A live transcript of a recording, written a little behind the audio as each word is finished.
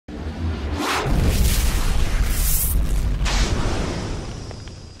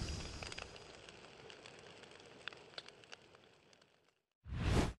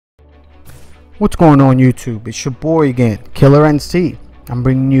What's going on YouTube? It's your boy again, Killer NC. I'm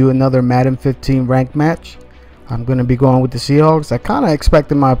bringing you another Madden 15 ranked match. I'm going to be going with the Seahawks. I kind of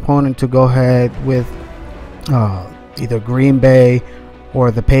expected my opponent to go ahead with either Green Bay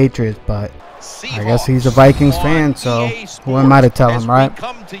or the Patriots, but I guess he's a Vikings fan, so who am I to tell him, right?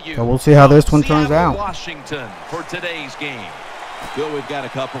 So we'll see how this one turns out. Washington for today's game. Bill, we've got a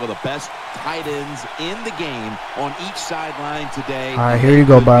couple of the best tight ends in the game on each sideline today. All right, here you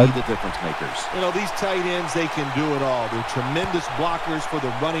go, bud. The difference makers. You know, these tight ends, they can do it all. They're tremendous blockers for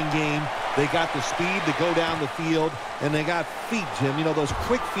the running game. They got the speed to go down the field, and they got feet, Jim. You know, those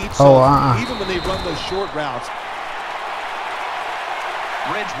quick feet. So even when they run those short routes.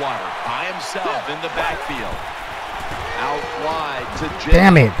 Bridgewater by himself in the backfield. Out wide to James.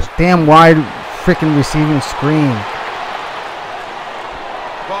 Damn it. Damn wide freaking receiving screen.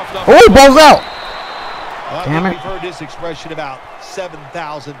 Oh, balls out. Damn it. We've heard this expression about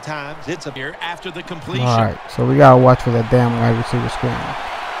 7,000 times. It's a here after the completion. All right, so we got to watch for that damn wide receiver screen.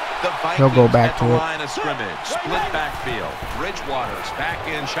 He'll go back to it. Line of scrimmage. Split backfield. Bridgewater's back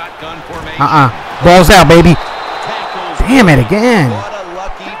in shotgun formation. Balls out, baby. Tackles. Damn it again. What a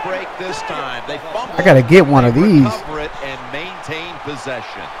lucky break this time. They I got to get one of these. Recover it and maintain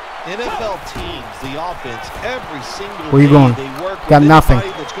possession. NFL teams, the offense, every single Where you going? Got nothing.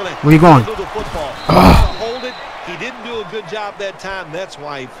 Where you going? Hold it. He didn't do a good job that time. That's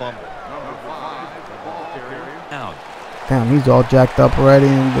why he fumbled. Damn, he's all jacked up already,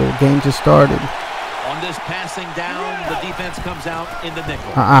 and the game just started. On this passing down, the defense comes out in the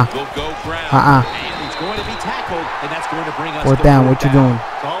nickel. Will go ground. And he's going to be tackled, and that's going to bring us. Fourth down. What you doing?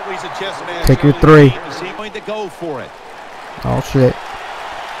 It's always a chess match. Take your three. Is he going to go for it? Oh shit.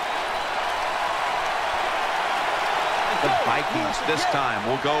 The Vikings this time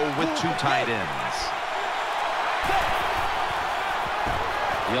will go with two tight ends.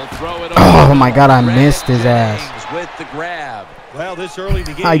 He'll throw it over. Oh my God, I missed his ass. With the grab. Well, this early in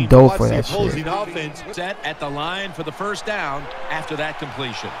the game, I dove for that shit. Offense set at the line for the first down after that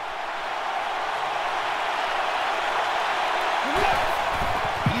completion.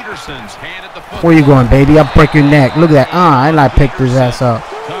 Peterson's hand at the football. Where you going, baby? I'll break your neck. Look at that. And I picked his ass up.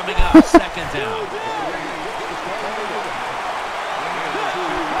 Coming up, second down.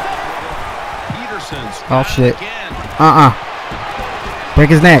 Oh shit. Break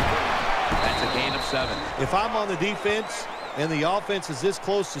his neck. That's a gain of 7. If I'm on the defense and the offense is this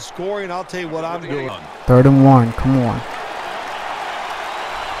close to scoring, I'll tell you what I'm doing. 3rd and 1. Come on.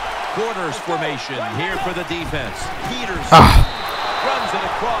 Quarters formation here for the defense. Peterson runs it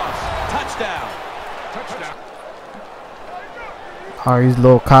across. Touchdown. Oh, he's a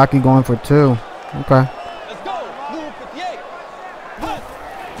little cocky going for 2. Okay.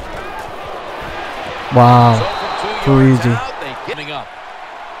 Wow, too easy.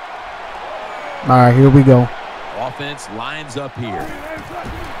 All right, here we go. Offense lines up here.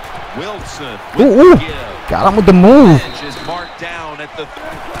 Wilson. Ooh. Got him with the move. Is marked down at the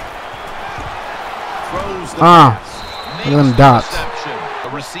throws the look at them dots. A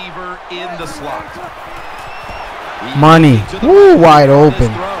receiver in the slot. Money. Ooh, wide open.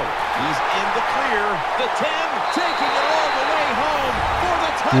 He's in the clear. The 10 taking it all the way home for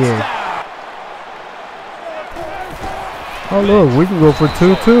the touchdown. Yeah. Oh look, we can go for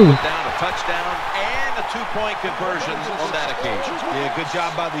 2 too. Down a touchdown and a 2-point conversion on that occasion. Yeah, good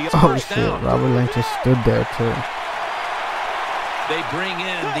job by the first down. Robert Lynch just stood there too. They bring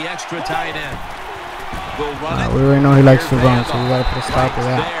in the extra tight end. We'll run it. We already know he likes to run, so we gotta put a stop to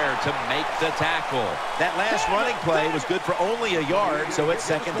that. There to make the tackle. That last running play was good for only a yard, so it's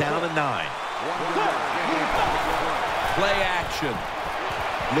 2nd down and 9. Play action.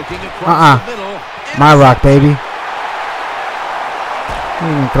 Looking across the middle. My rock, baby. You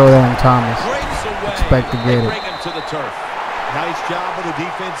didn't even throw that on Thomas. Expect to get it. Bring him to the turf. Nice job of the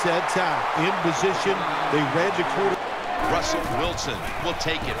defense that time. In position, they read the quarter. Russell Wilson will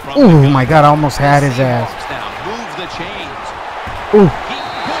take it from. Oh my God! I almost had his ass. Now move the chains. Ooh. He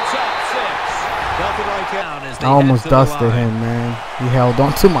puts up 6. Nothing like down as they I almost dusted him, man. He held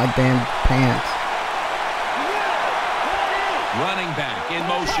onto my damn pants. Running back in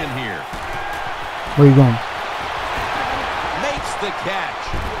motion here. Where you going? Makes the catch.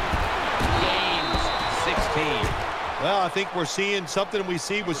 Gains 16. Well, I think we're seeing something we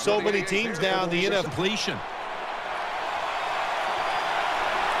see with so many teams now in the NFL. Completion.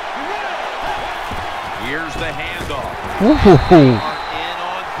 Here's the handoff. In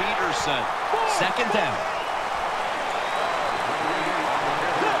on Peterson. 2nd down.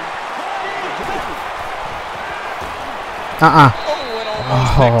 Oh, it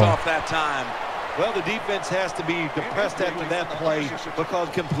almost picked off that time. Well, the defense has to be depressed after that play because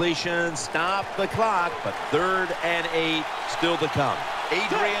completion stopped the clock, but 3rd and 8 still to come.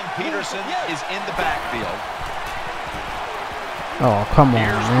 Adrian Peterson is in the backfield. Oh, come on,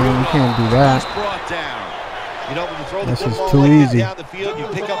 man. You can't do that. He's brought down. You know, when you throw the This is football too like easy. that down the field, you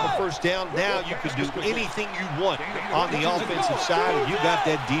pick up a first down. Now you can do anything you want on the offensive side, and you got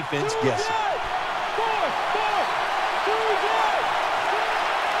that defense guessing.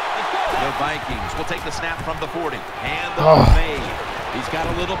 The Vikings will take the snap from the 40. And the made. He's got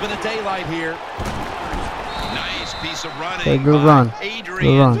a little bit of daylight here. Nice piece of running. Okay, good run.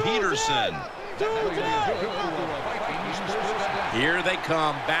 Adrian Peterson. Here they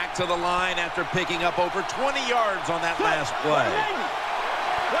come back to the line after picking up over 20 yards on that last play.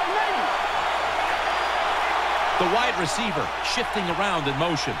 The wide receiver shifting around in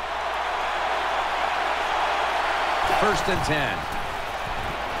motion. 1st and 10.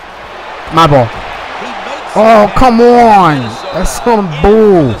 My ball. Oh, come on. That's some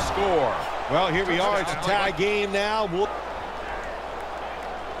bull. Well, here we are. It's a tie game now.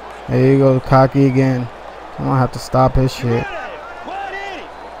 There you go, cocky again. I'm going to have to stop his shit.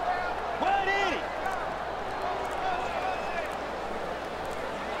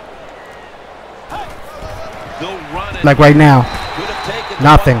 Like right now.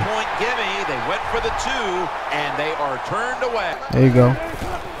 Nothing. They went for the 2, and they are turned away. There you go.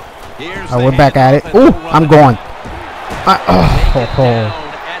 We're back at it. Ooh, I'm going. At the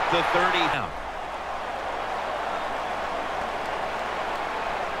 30.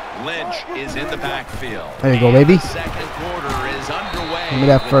 Lynch is in the backfield. There you go, baby. Second quarter is underway. Give me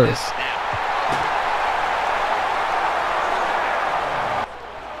that first.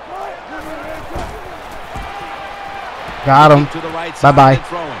 Got him. Bye-bye.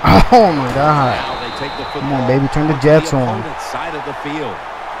 Oh, my God. Come on, baby. Turn the Jets on. Side of the field.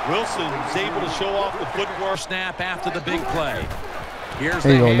 Wilson's able to show off the footwork. Snap after the big play. Here's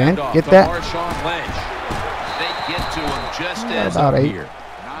there you the go, Lynch. handoff Get to that. Marshawn Lynch. They get to him just as about 8. here.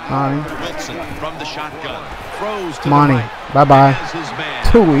 9. Wilson from the shotgun. Throws to Money. the right. Bye-bye.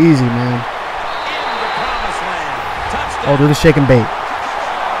 Too easy, man. Oh, do the shake and bait.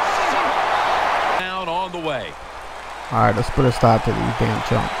 Down on the way. All right, let's put a stop to these damn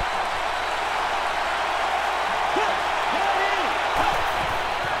jump.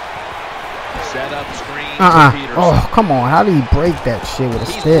 Set up screen. Oh, come on. How did he break that shit with a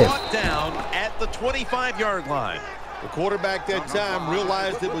stiff? He's down at the 25-yard line. The quarterback that time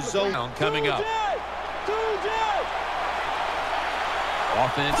realized it was zone. Coming up.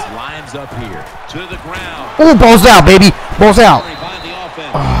 Offense lines up here to the ground. Oh, balls out, baby. Balls out.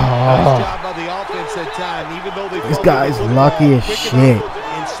 Nice job by the offense that time, even though they this guy's lucky as shit.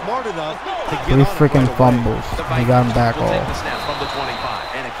 And smart enough to get 3 freaking fumbles. He got him back off. From the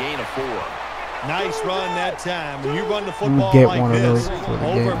 25 and a gain of 4. Nice run that time. When you run the football get like one of this, those for the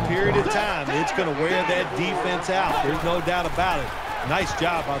over game. a period of time, it's going to wear that defense out. There's no doubt about it. Nice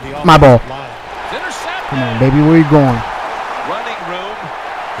job by the offensive My ball. line. Come on, baby. Where you going? Running room.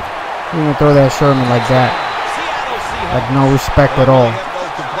 You gonna throw that Sherman like that? Like no respect at all. No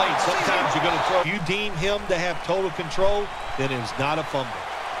complaints. Sometimes you're going to throw. If you deem him to have total control, then it's not a fumble.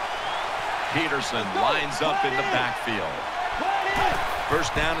 Peterson lines up in the backfield.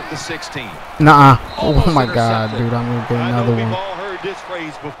 First down at the 16. Nuh-uh. Oh my God, dude. I'm gonna get another one.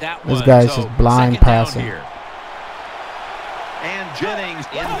 This guy's just blind passing. And Jennings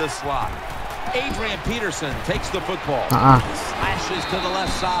in the slot. Adrian Peterson takes the football. Slashes to the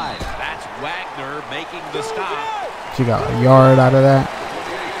left side. That's Wagner making the stop. She got a yard out of that.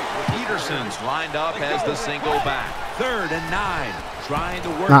 Peterson's lined up as the single back. 3rd and 9. Trying to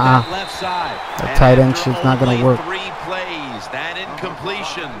work that left side. That tight end shit's not going to work. 3 plays. That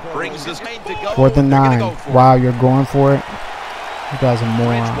incompletion brings us to go. 4th and 9. Wow, you're going for it? You guys are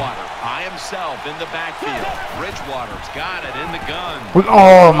moron. Bridgewater by himself in the backfield. Bridgewater's got it in the gun.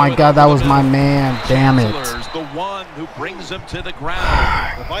 Oh my God, that was my man. Damn it. The one who brings him to the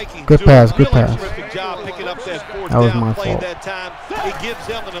ground. The Vikings good pass, good pass. Terrific job picking up that 4th that was down my play fault. that time. It gives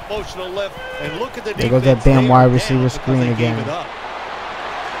them an emotional lift. And look at the there goes that damn wide receiver screen again.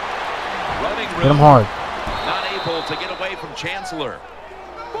 Hit him hard. Not able to get away from Chancellor.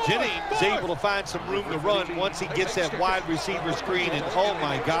 Jennings is able to find some room to run once he gets that wide receiver screen. And oh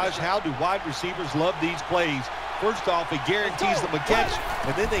my gosh, how do wide receivers love these plays? First off, it guarantees them a catch,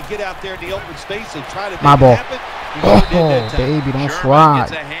 and then they get out there in the open space and try to make my ball. It happen. Oh, baby, don't try.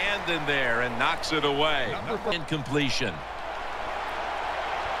 Gets a hand in there and knocks it away. Incompletion.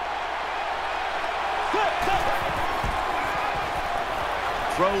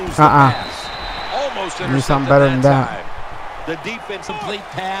 Throws the pass. Almost do something better than that. The defense complete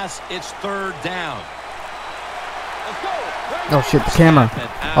pass. It's third down. Oh shit, the camera.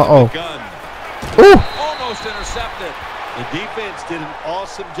 Uh-oh. Ooh! Almost intercepted. The defense did an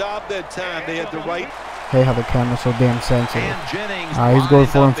awesome job that time. They had the right. Hey, how the camera's so damn sensitive. Alright, he's going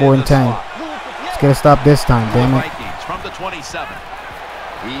 4 and 4 and 10. Let's get a stop this time, damn it. Vikings from the 27.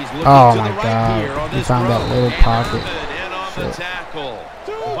 He's looking Oh to my the right god. here on He this found that road. little pocket. In on the tackle.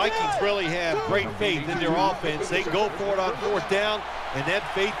 The Vikings really have great faith in their offense. They go for it on 4th down, and that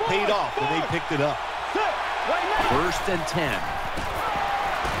faith paid off when they picked it up. 1st and 10.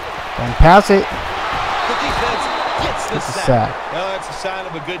 Don't pass it. The defense gets the It's a sack. sack. Well, that's a sign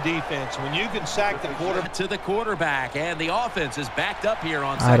of a good defense. When you can sack the quarterback. To the quarterback, and the offense is backed up here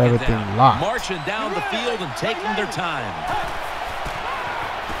on I had 2nd everything down. locked. Marching down the field and taking their time.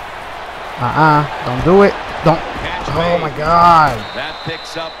 Don't do it. Don't. Oh my god. That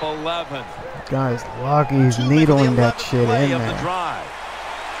picks up 11. Guys, lucky he's needling that shit in The there. drive.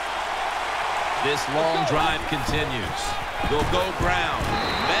 This long drive continues. They'll go ground.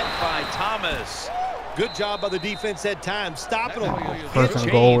 Met by Thomas. Good job by the defense at times, stopping them. First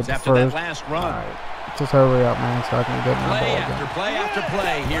and goal with the after that first. last run. Just hurry up, man, so I can get my Play ball after again. play after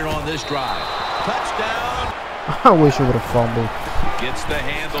play here on this drive. Touchdown. I wish I would have fumbled. Gets the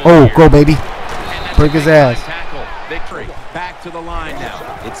handle. Oh, here. go, baby. And that's Break a his big ass. Tackle. Victory. Back to the line now.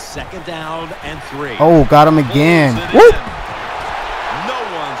 It's 2nd down and 3. Oh, got him again. Pulls it Whoop. in. No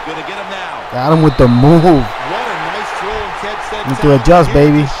one's going to get him now. Got him with the move. What a nice throw and catch that Need time. to adjust,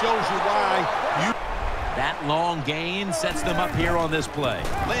 Again, baby. it just shows you why you. That long gain sets them up here on this play.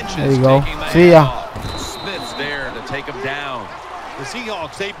 Lynch There is you go. taking the See ya. handoff. Smith's there to take him down. The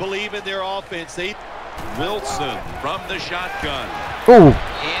Seahawks, they believe in their offense. Wilson from the shotgun. Ooh.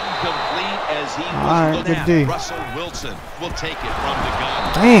 Incomplete as he was Alright, looking good D. at. Russell Wilson will take it from the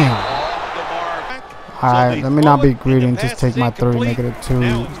gun. Damn. Off the mark. Alright, let me not be greedy and just take my 3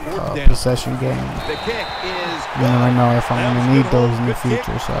 -2 possession game. The kick is You never know if I'm going to need those in the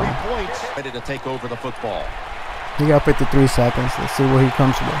future, so. ready to take over the football. He got 53 seconds. Let's see what he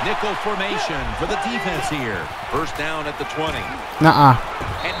comes with. Nickel formation for the defense here. 1st down at the 20. Nuh-uh.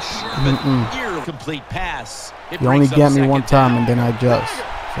 And Sherman, complete pass. It You only brings up get me one 2nd time down. and then I adjust.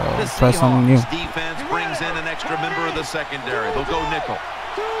 So The press on you. Seahawks defense brings in an extra member of the secondary. They'll go nickel.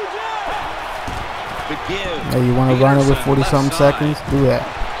 The give. Hey, you want to run it with Peterson, 40-something left side. seconds? Do that.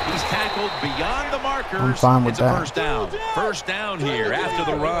 He's tackled beyond the markers. I'm fine with it's that. A 1st down. 1st down here after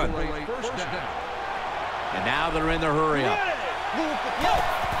the run. And now they're in the hurry up.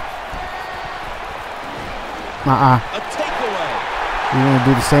 Uh-uh. A takeaway. You're going to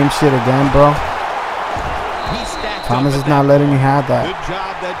do the same shit again, bro? Thomas is not letting you have that. Good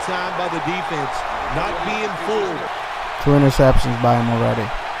job that time by the defense, not being fooled. 2 interceptions by him already.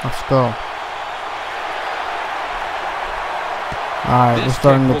 Let's go. Alright, we're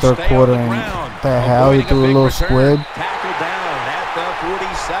starting the 3rd quarter, and what the hell? He threw a little squid. Tackle down at the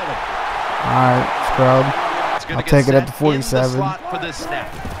 47. Alright, scrub. I'll take it at the 47. For this snap.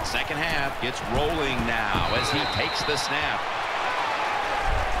 2nd half gets rolling now as he takes the snap.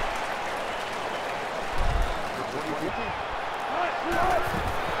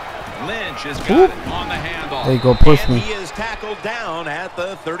 Lynch has got it on the handoff. There you go, push and me. He is tackled down at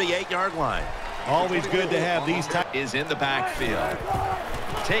the 38-yard line. Always good to have these types. Is in the backfield.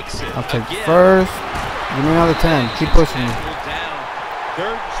 Takes it. I'll take again. 1st. Give me another 10. Keep pushing me. Tackled down.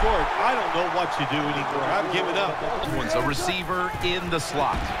 3rd and short. I don't know what you do anymore. I've given up. One's a receiver in the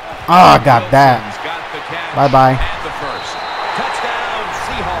slot. Oh, I got that. Wilson's got the catch Bye-bye. and the 1st. Touchdown,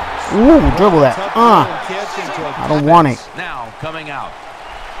 Seahawks. Ooh, dribble that. I don't want it. Now coming out.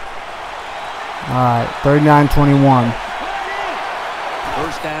 Alright, 39-21.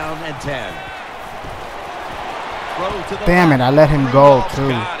 1st down and 10. Throw to the Damn it, I let him go, too.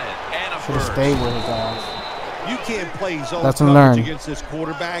 Got it. And a Should have 1st. stayed with his ass. You can't play zone Lesson coverage learned. against this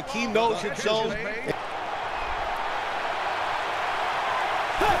quarterback. He knows it's zone.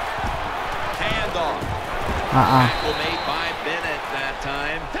 Handoff. Uh-uh. Tackle made by Bennett that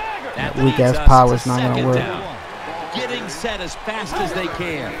time. That Weak leads ass us power's to not gonna 2nd work. down. Getting set as fast as they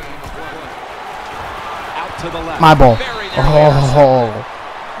can. Out to the left. My ball. Very nearly Oh.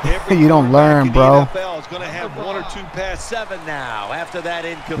 You don't learn, bro. NFL is going to have 1 or 2 passes. 7 now after that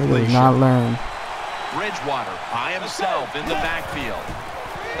He incompletion. does not learn. Bridgewater by himself in the backfield.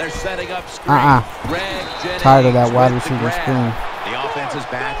 They're setting up screen. Greg Jennings Tired of that wide with the receiver grab. screen. The offense is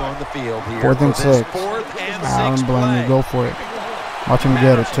back on the field here. 4th and for this 6. 4th and I 6 don't blame play. you. Go for it. Watch him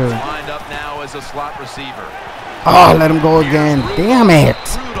get it, too. Lined up now as a slot receiver. Oh, let him go again. Damn it.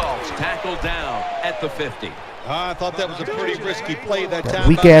 Rudolph's tackled down at the 50. I thought that was a pretty risky play that time.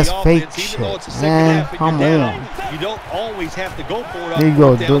 Weak ass fake shit, man. Come on. You don't always have to go for it. There you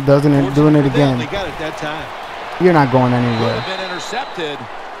go, doing it again. They got it that time. You're not going anywhere. Been intercepted.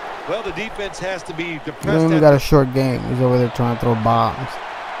 Well, the defense has to be depressed. You even got a short game. He's over there trying to throw bombs.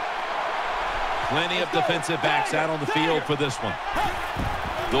 Plenty of defensive backs out on the field for this one.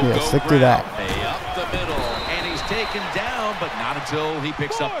 Yeah, stick to that. Up the middle, and he's taken down, but not until he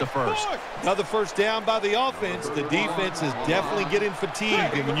picks up the first. Another first down by the offense. The defense is definitely getting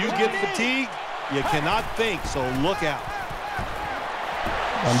fatigued, and when you get fatigued, you cannot think, so look out.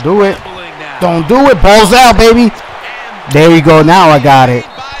 Don't do it. Don't do it. Balls out, baby. There we go. Now I got it.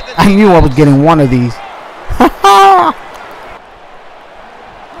 I knew I was getting one of these.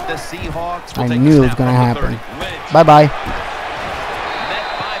 The Seahawks I knew it was going to happen. Bye-bye. Met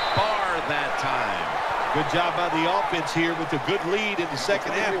by Barr that time. Good job by the offense here with a good lead in the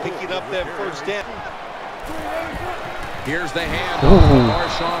second half, picking up that first down. Here's the handoff to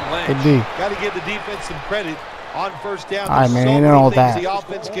Marshawn Lynch. Got to give the defense some credit on first down. All right, man, ain't all that. The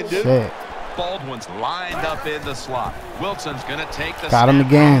offense can do. Shit. Baldwin's lined up in the slot. Wilson's going to take the got him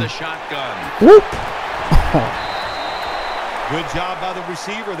again. The shotgun. Whoop. Good job by the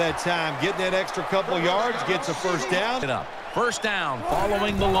receiver that time, getting that extra couple yards, gets a first down. First down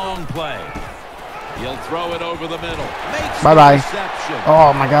following the long play. He'll throw it over the middle. Bye-bye.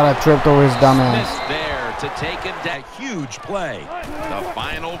 Oh, my God, I tripped over his dumb ass. There to take him down. Huge play. The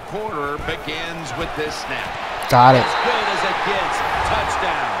final quarter begins with this snap. Got it. As good as it gets.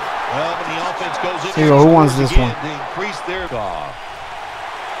 Touchdown. Well, when the offense goes in, who wants this one? They increase their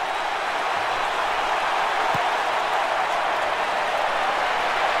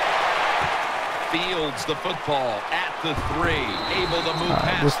Fields the football at the 3, able to move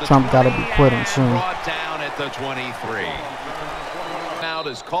past this the Trump got to be quitting soon. Brought down at the 23. Timeout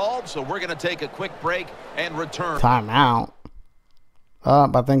is called, so we're going to take a quick break and return. Timeout.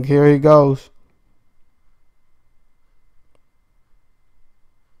 I think here he goes.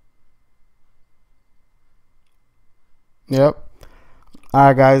 Yep. All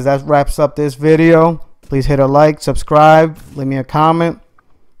right, guys, that wraps up this video. Please hit a like, subscribe, leave me a comment.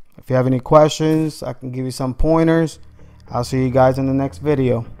 If you have any questions, I can give you some pointers. I'll see you guys in the next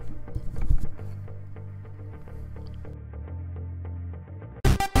video.